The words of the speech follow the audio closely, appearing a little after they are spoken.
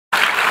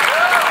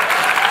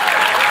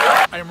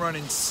I am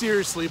running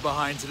seriously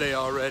behind today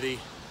already.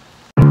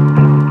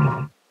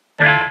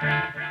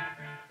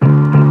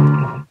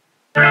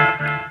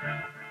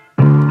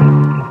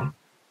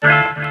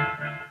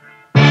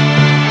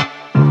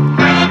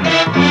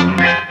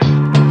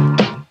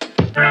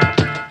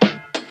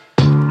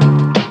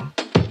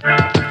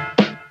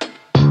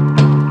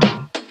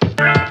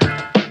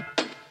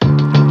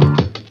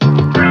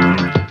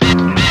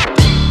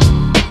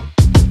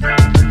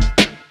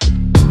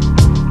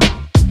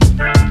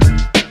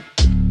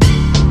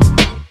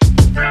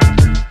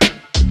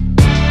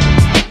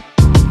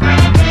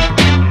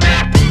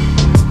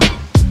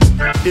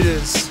 It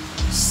is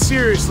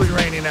seriously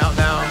raining out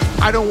now.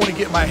 I don't want to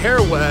get my hair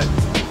wet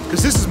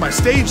because this is my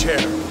stage hair.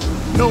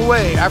 No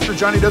way, after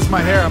Johnny does my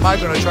hair, am I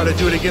going to try to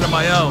do it again on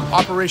my own.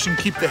 Operation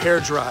Keep the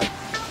Hair Dry.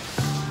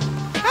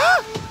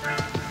 Ah!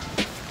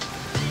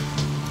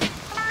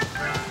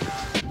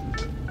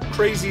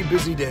 Crazy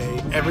busy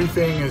day.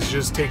 Everything is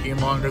just taking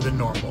longer than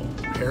normal.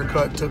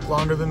 Haircut took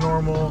longer than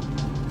normal.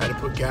 Had to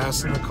put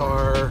gas in the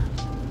car.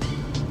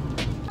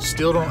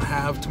 Still don't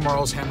have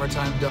tomorrow's hammer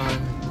time done.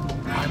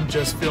 I'm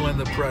just feeling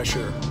the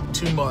pressure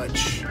too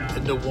much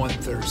into one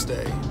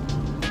Thursday.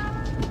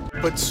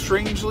 But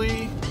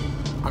strangely,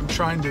 I'm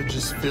trying to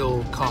just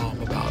feel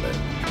calm about it.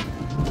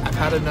 I've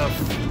had enough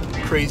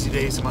crazy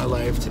days in my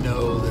life to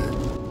know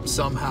that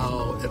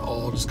somehow it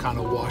all just kind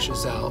of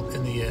washes out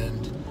in the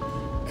end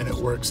and it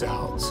works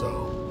out.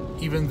 So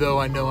even though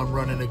I know I'm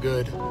running a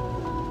good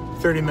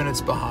 30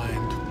 minutes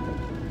behind,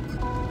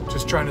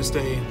 just trying to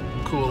stay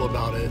cool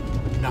about it,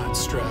 not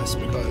stress,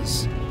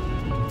 because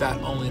that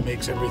only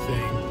makes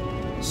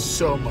everything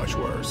so much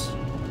worse.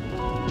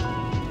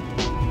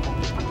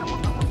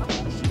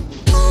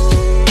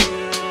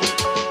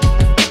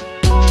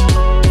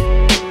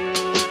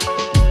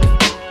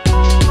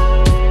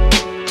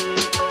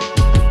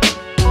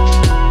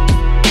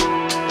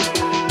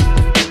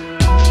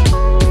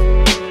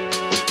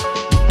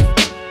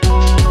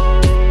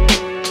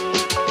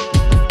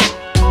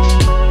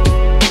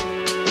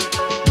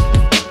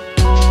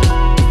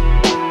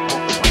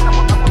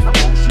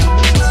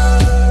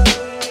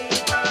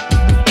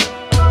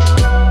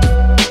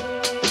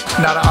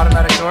 Not an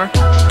automatic door?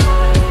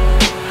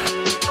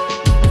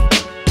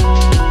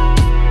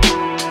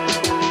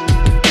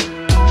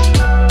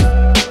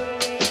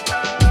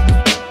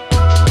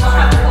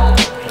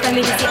 I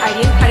need to see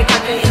ID and credit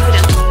card for the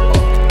incident.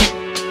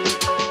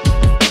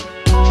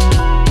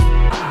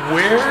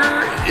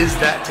 Where is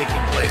that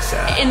taking place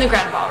at? In the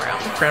Grand Ballroom.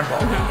 Grand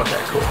Ballroom.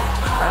 Okay, cool.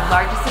 Our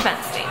largest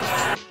event space.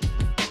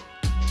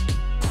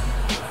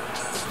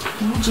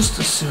 We'll just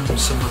assume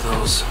some of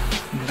those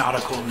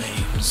nautical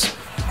names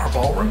are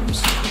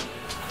ballrooms.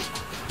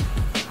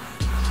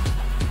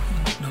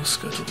 No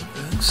scheduled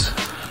events.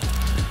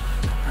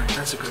 Alright,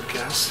 that's a good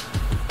guess.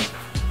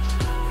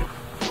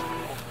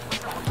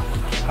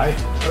 Hi.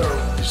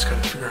 Oh, just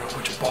gotta figure out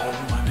which ballroom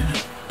I'm in.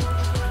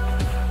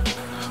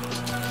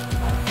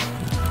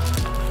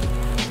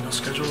 No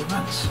scheduled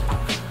events.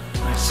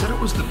 I said it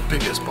was the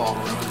biggest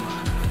ballroom,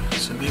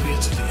 so maybe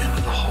it's at the end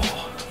of the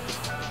hall.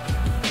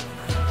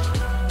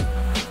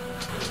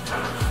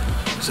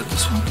 Is it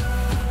this one?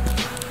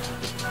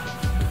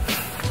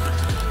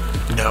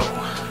 No,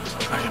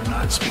 I am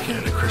not speaking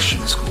at a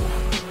Christian school.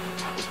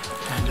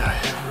 And I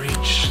have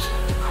reached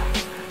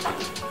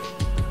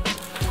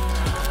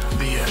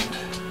the end.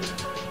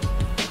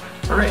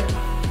 Alright.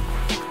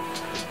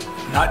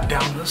 Not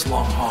down this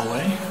long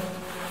hallway.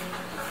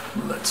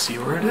 Let's see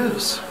where it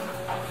is.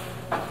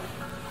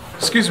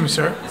 Excuse me,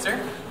 sir. Yes, sir?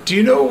 Do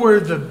you know where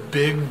the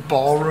big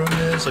ballroom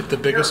is? Like the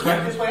biggest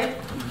one? This way?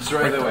 It's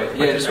right that way.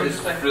 Yeah, it's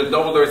the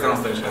double doors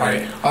downstairs.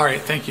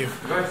 Alright, thank you.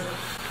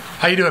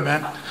 How you doing,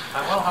 man?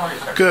 I'm well, how are you,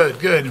 sir? Good,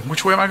 good.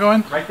 Which way am I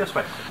going? Right this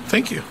way.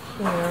 Thank you.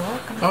 You're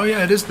welcome. Oh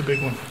yeah, it is the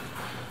big one.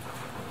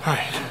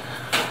 Alright,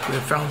 we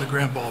have found the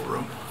Grand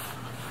Ballroom,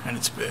 and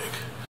it's big.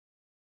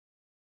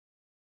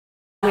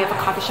 We have a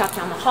coffee shop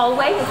down the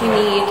hallway if you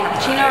need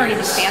cappuccino or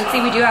anything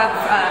fancy. We do have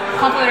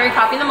complimentary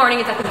coffee in the morning.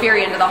 It's at the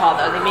very end of the hall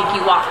though. They make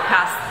you walk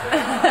past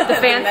the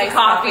fancy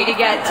coffee to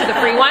get to the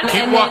free one.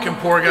 Keep walking,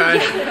 poor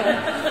guy.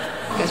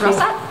 You guys are all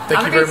set.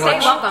 Thank you very much.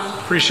 Stay. Welcome.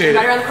 Appreciate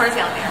Right it. around the corner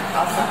elevator.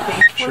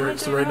 Awesome. Sure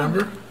it's the right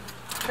number?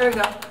 There we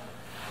go.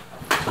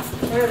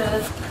 There it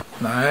is.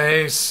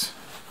 Nice.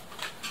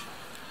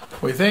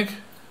 What do you think?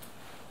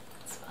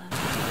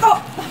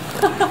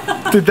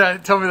 Oh! Did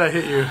that, tell me that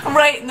hit you?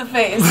 Right in the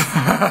face.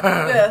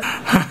 Yes.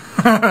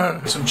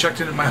 So I'm checked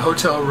in at my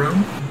hotel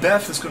room.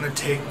 Beth is going to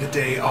take the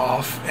day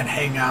off and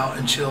hang out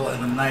and chill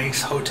in a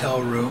nice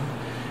hotel room.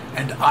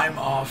 And I'm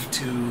off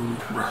to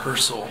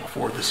rehearsal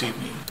for this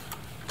evening.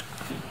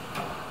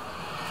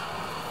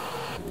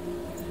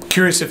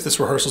 Curious if this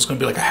rehearsal is going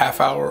to be like a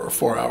half hour or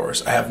 4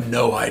 hours. I have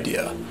no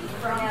idea.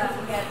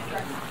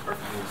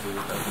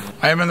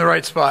 I am in the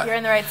right spot. You're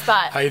in the right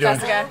spot. How you doing?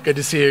 Jessica. Good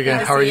to see you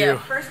again. How are you?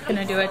 First, we're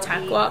gonna do a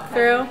tech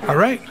walkthrough. All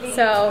right.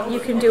 So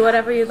you can do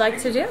whatever you'd like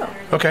to do.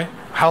 Okay.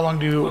 How long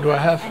do I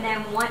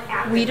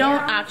have? We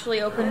don't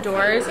actually open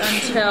doors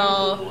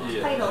until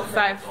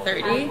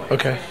 5:30.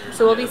 Okay.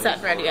 So we'll be set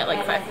and ready at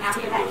like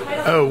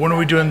 5:15. Oh, when are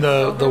we doing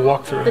the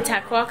walkthrough? The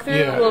tech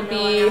walkthrough will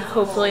be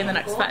hopefully in the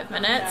next 5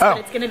 minutes. Oh.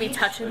 But it's going to be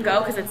touch and go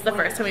because it's the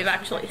first time we've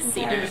actually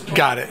seen it.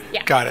 Got it.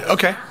 Yeah. Got it.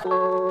 Okay.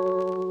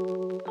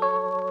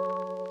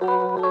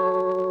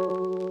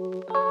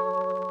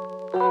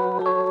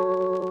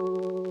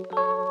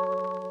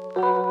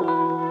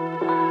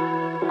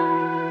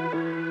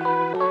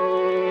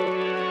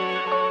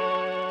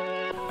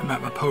 I'm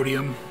at my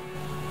podium.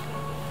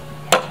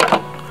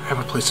 I have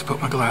a place to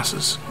put my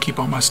glasses, keep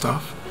all my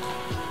stuff.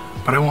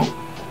 But I won't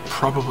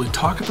probably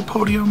talk at the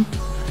podium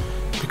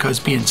because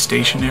being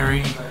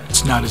stationary,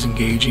 it's not as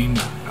engaging.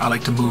 I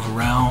like to move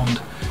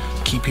around,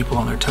 keep people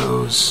on their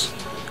toes,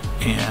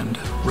 and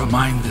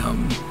remind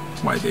them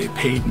why they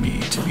paid me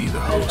to be the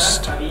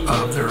host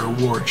of their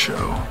award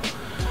show.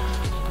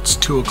 It's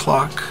 2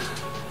 o'clock,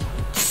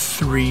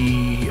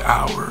 3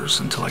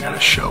 hours until I gotta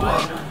show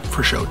up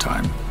for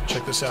showtime.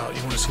 Check this out,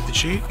 you wanna see the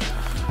sheet?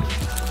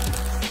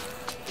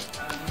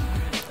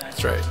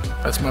 That's right,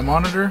 that's my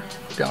monitor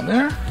down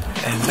there.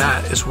 And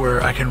that is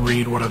where I can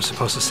read what I'm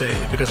supposed to say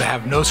because I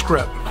have no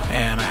script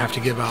and I have to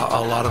give out a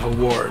lot of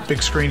awards.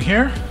 Big screen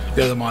here,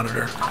 the other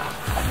monitor.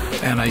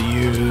 And I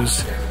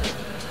use,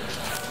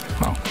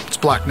 well, it's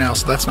black now,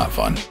 so that's not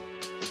fun.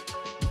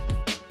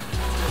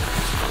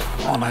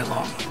 All night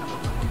long.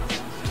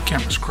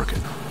 Camera's crooked.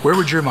 Where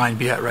would your mind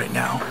be at right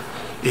now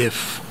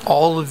if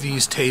all of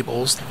these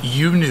tables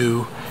you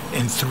knew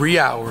in 3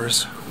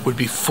 hours would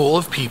be full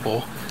of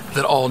people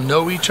that all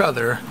know each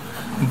other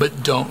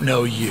but don't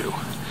know you?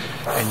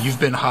 And you've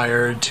been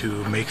hired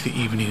to make the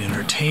evening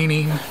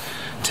entertaining,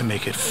 to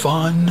make it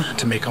fun,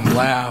 to make them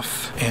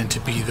laugh, and to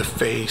be the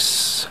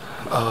face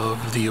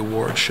of the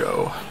award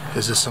show.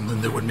 Is this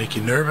something that would make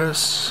you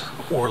nervous?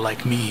 Or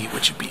like me,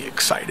 would you be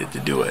excited to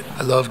do it?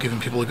 I love giving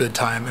people a good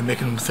time and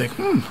making them think,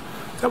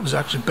 that was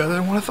actually better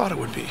than what I thought it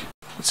would be.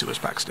 Let's see what's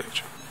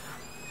backstage.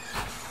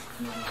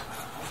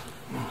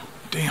 Oh,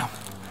 damn.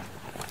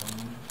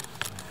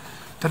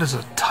 That is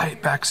a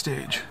tight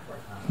backstage.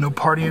 No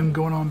partying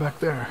going on back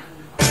there.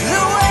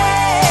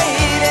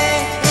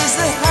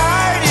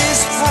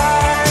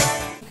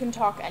 You can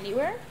talk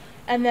anywhere,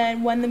 and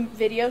then when the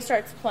video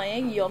starts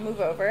playing, you'll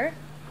move over.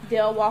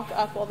 They'll walk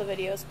up while the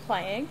video's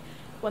playing.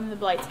 When the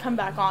lights come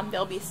back on,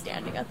 they'll be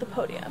standing at the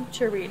podium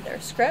to read their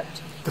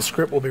script. The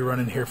script will be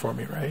running here for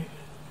me, right?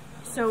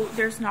 So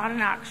there's not an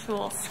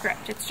actual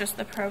script, it's just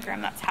the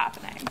program that's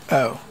happening.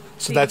 Oh,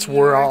 so that's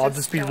where I'll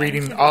just be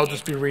reading. I'll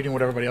just be reading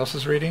what everybody else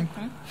is reading.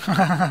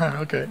 Mm-hmm.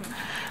 Okay.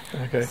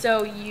 Mm-hmm. Okay.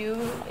 So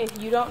if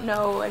you don't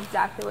know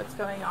exactly what's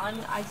going on,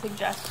 I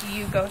suggest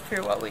you go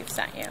through what we've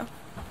sent you.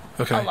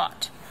 Okay. A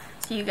lot,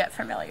 so you get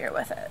familiar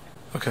with it.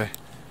 Okay.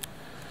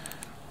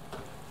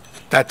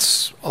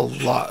 That's a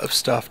lot of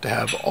stuff to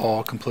have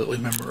all completely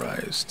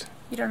memorized.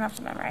 You don't have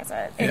to memorize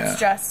it. It's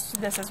just,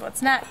 this is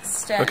what's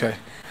next. And okay.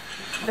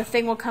 The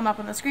thing will come up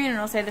on the screen and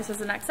it'll say, this is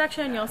the next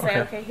section. You'll say,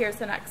 okay, here's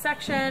the next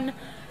section.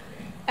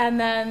 And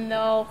then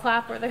they'll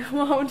clap or they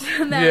won't.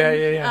 And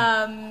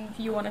then if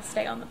you want to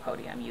stay on the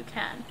podium, you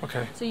can.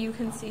 Okay. So you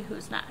can see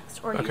who's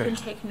next. Or you can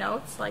take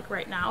notes, like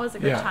right now is a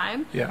good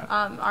time. Yeah.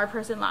 Our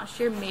person last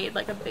year made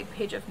like a big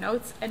page of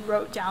notes and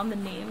wrote down the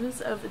names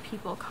of the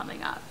people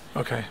coming up.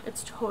 Okay.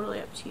 It's totally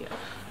up to you.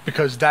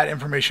 Because that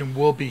information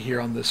will be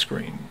here on the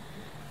screen.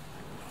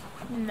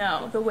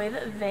 No, the way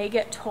that they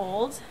get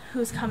told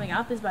who's coming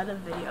up is by the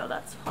video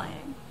that's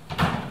playing.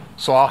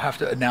 So I'll have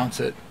to announce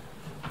it.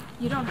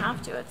 You don't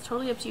have to. It's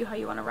totally up to you how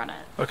you want to run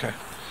it. Okay.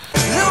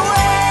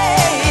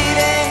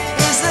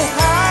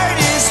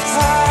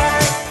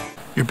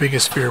 Your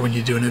biggest fear when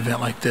you do an event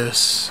like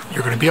this,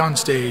 you're going to be on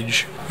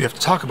stage, you have to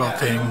talk about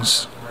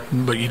things,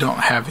 but you don't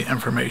have the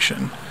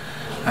information.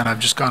 And I've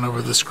just gone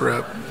over the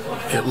script.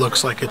 It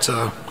looks like it's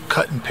a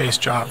cut and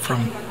paste job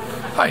from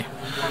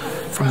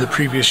the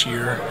previous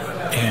year.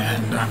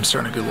 And I'm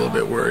starting to get a little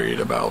bit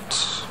worried about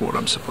what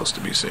I'm supposed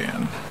to be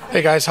saying.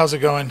 Hey guys, how's it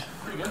going?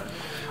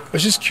 I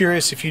was just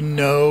curious if you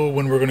know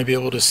when we're going to be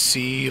able to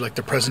see like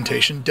the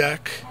presentation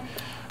deck,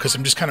 because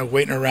I'm just kind of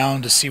waiting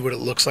around to see what it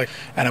looks like,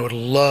 and I would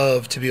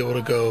love to be able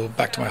to go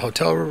back to my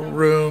hotel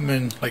room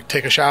and like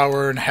take a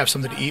shower and have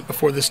something to eat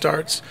before this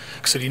starts.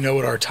 So do you know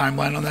what our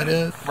timeline on that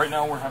is? Right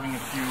now we're having a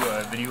few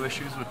video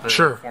issues with the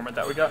format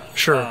that we got.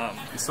 Sure.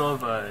 We still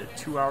have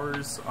 2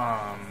 hours.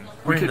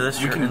 According to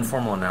this, your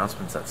informal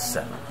announcements at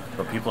 7,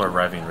 but people are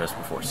arriving just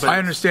before 6. I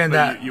understand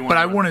that, but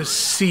I want to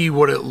see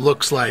what it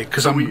looks like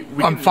because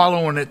I'm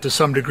following it to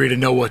some degree to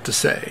know what to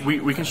say.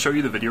 We can show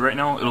you the video right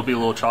now. It'll be a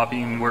little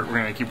choppy, and we're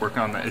going to keep working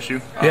on that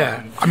issue.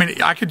 Yeah, I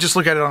mean, I could just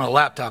look at it on a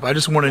laptop. I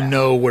just want to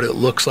know what it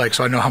looks like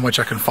so I know how much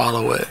I can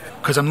follow it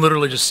because I'm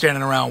literally just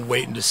standing around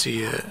waiting to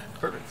see it.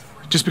 Perfect.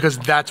 Just because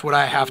that's what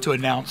I have to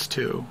announce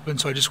to,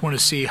 and so I just want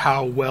to see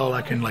how well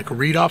I can like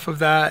read off of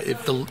that.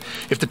 If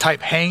the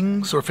type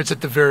hangs or if it's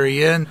at the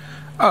very end.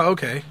 Oh,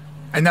 okay.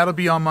 And that'll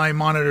be on my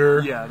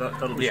monitor. Yeah,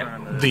 that'll be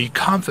on the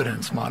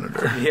confidence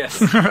monitor. Yes.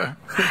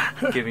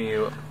 Giving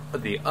you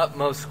With the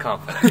utmost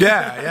confidence.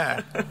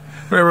 Yeah.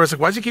 Everyone's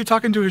like, why does he keep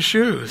talking to his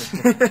shoes?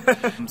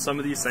 Some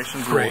of these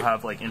sections will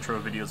have like intro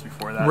videos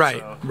before that. Right,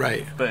 so,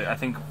 right. But I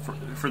think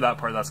for that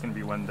part, that's going to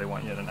be when they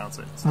want you to announce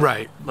it. So,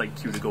 right. Like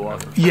cue to go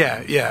off.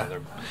 Yeah.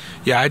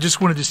 Yeah, I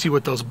just wanted to see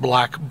what those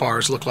black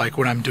bars look like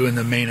when I'm doing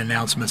the main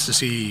announcements to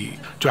see,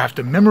 do I have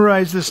to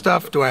memorize this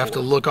stuff? Do I have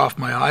to look off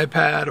my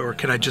iPad? Or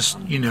can I just,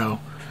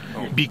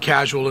 be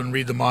casual and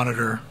read the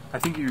monitor? I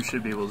think you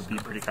should be able to be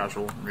pretty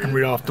casual. And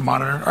read off the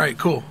monitor? All right,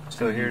 cool.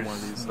 So here's one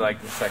of these, like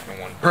the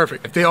second one.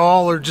 Perfect. If they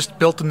all are just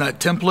built in that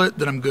template,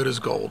 then I'm good as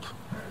gold.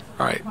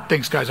 All right,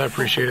 thanks guys, I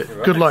appreciate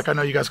it. Good luck. I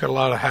know you guys got a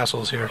lot of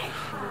hassles here.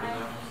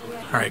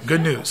 All right, good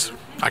news.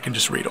 I can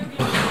just read them.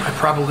 I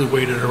probably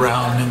waited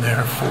around in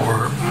there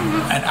for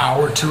an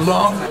hour too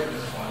long,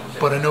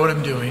 but I know what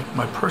I'm doing.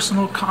 My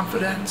personal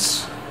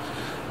confidence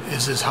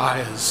is as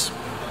high as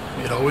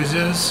it always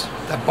is.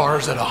 That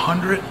bar's at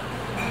 100.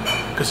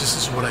 Because this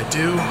is what I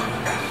do,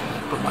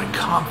 but my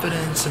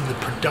confidence in the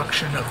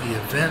production of the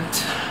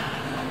event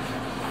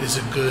is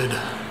a good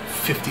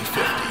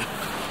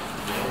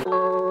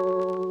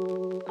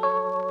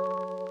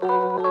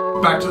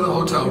 50-50. Back to the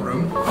hotel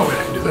room. Oh wait,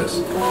 I can do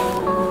this.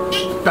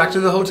 Back to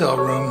the hotel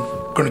room.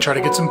 Going to try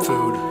to get some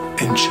food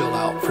and chill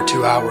out for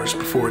 2 hours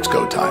before it's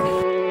go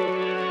time.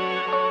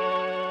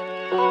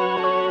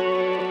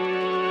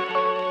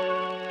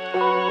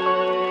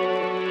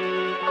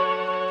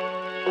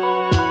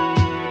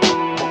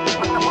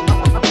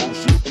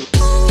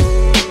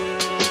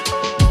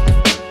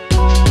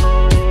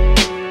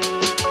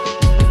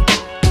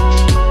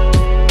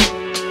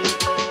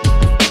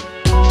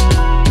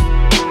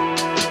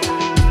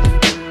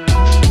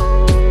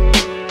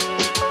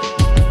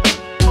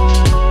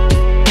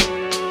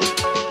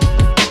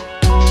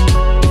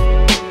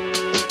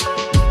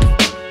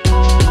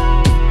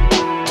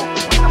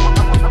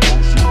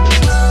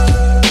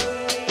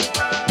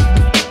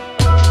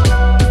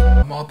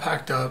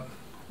 Up,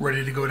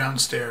 ready to go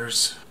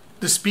downstairs.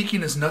 The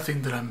speaking is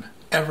nothing that I'm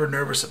ever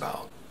nervous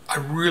about. I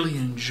really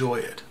enjoy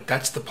it.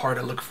 That's the part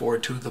I look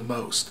forward to the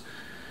most.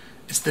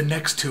 It's the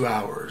next 2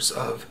 hours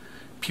of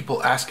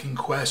people asking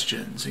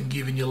questions and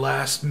giving you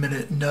last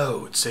minute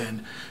notes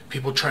and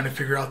people trying to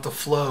figure out the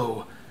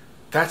flow.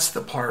 That's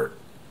the part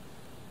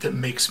that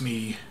makes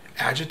me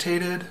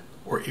agitated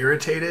or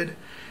irritated,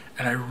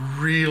 and I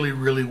really,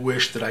 really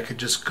wish that I could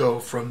just go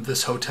from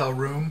this hotel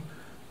room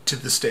to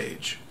the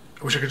stage.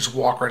 I wish I could just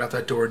walk right out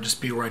that door and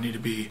just be where I need to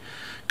be,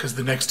 because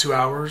the next 2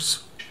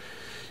 hours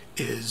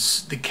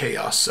is the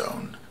chaos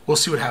zone. We'll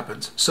see what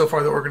happens. So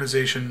far the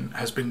organization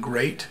has been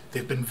great.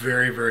 They've been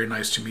very, very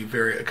nice to me,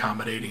 very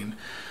accommodating.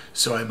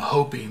 So I'm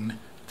hoping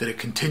that it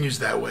continues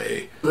that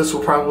way. This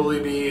will probably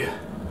be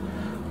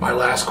my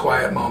last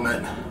quiet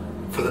moment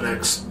for the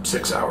next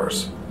 6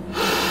 hours.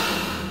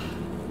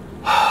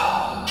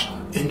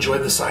 Enjoy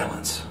the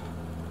silence.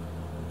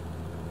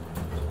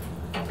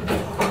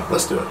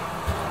 Let's do it.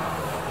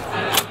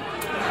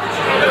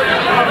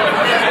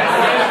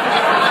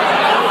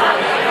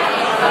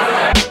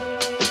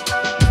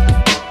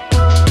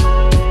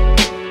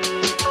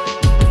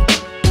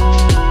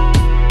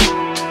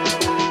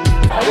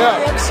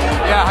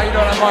 Yeah, how you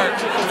doing? I'm Mark.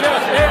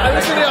 Jeff, hey, I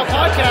listened to your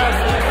podcast.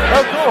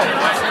 Oh, cool.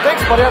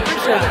 Thanks, buddy. I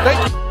appreciate it. Thank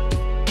you.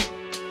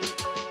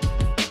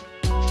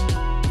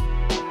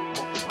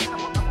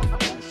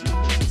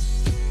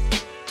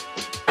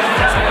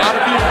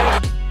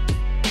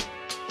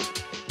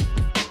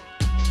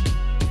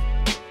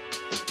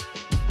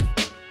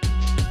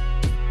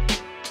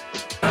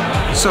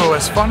 So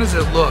as fun as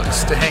it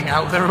looks to hang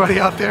out with everybody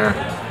out there,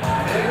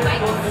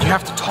 you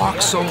have to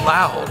talk so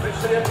loud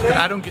that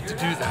I don't get to do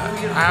that.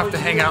 I have to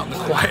hang out in the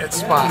quiet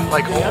spot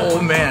like an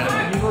old man.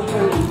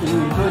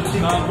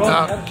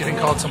 Getting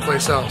called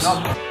someplace else.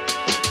 An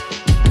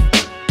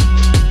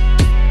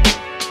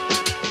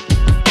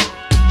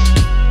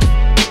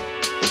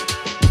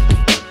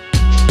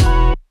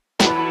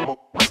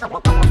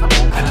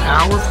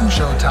hour from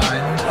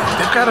showtime,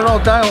 they've got it all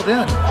dialed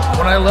in.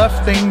 When I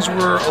left, things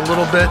were a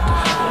little bit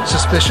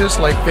suspicious,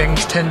 like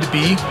things tend to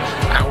be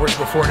hours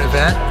before an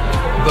event,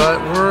 but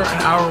we're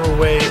an hour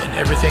away and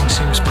everything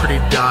seems pretty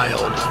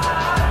dialed.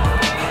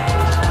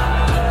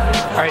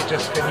 All right,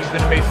 Jessica, you've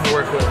been amazing to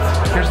work with.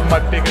 Here's my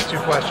biggest two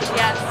questions.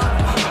 Yes.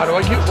 How do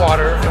I get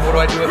water, and what do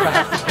I do if I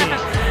have to pee?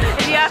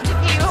 If you have to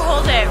pee, you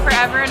hold it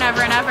forever and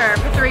ever and ever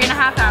for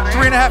 3.5 hours.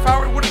 3.5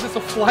 hours? What is this,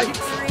 a flight?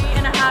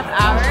 3.5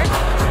 hours.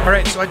 All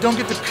right, so I don't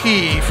get to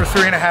pee for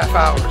 3.5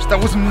 hours. That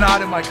was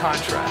not in my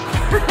contract.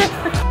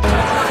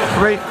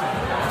 Great.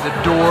 The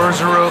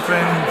doors are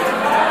open.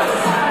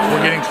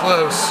 We're getting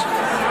close.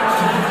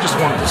 Just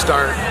wanted to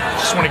start.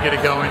 Just want to get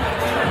it going.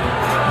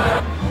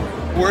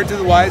 Word to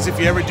the wise, if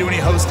you ever do any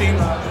hosting,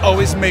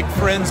 always make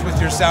friends with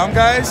your sound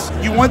guys.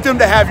 You want them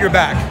to have your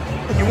back.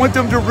 You want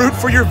them to root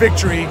for your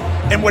victory.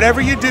 And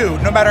whatever you do,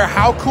 no matter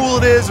how cool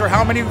it is or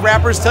how many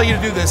rappers tell you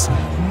to do this,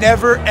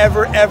 never,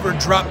 ever, ever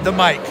drop the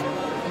mic.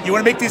 You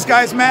want to make these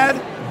guys mad?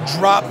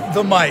 Drop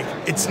the mic.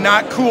 It's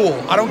not cool.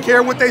 I don't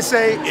care what they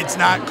say. It's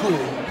not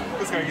cool.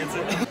 This guy gets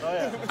it. Oh,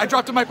 yeah. I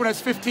dropped a mic when I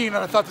was 15 and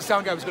I thought the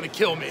sound guy was going to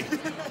kill me. It's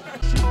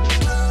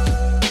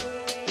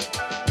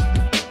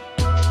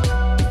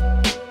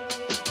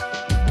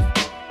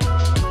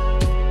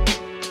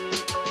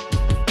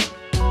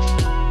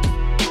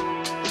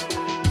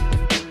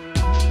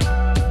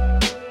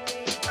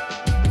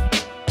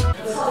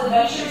called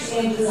Adventures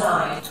in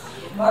Design.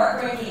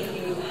 Mark Brickey,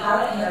 if you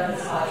haven't heard of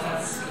his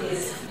podcast,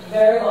 is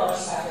very well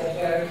respected,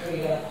 very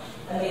creative,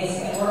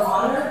 amazing, and we're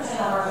honored to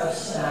have our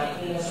host tonight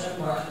be Mr.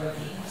 Mark Brickey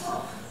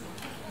himself.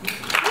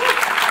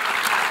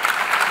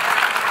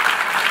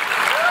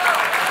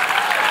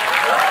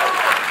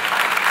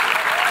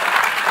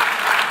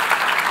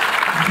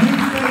 You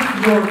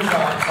think your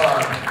job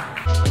hard.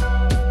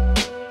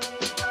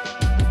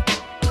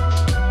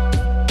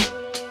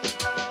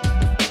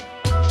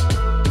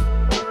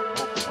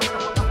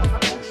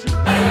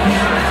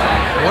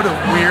 What a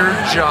weird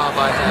job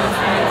I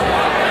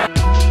have.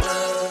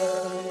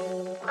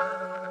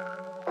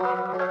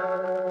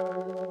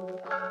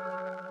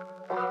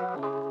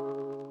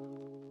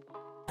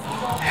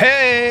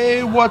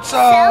 Hey, what's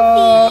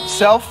up?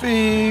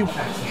 Selfie.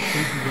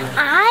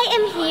 I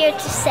am here to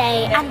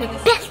say I'm the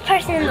best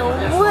person in the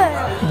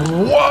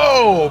world.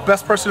 Whoa,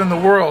 best person in the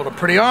world. I'm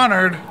pretty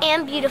honored.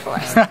 And beautiful.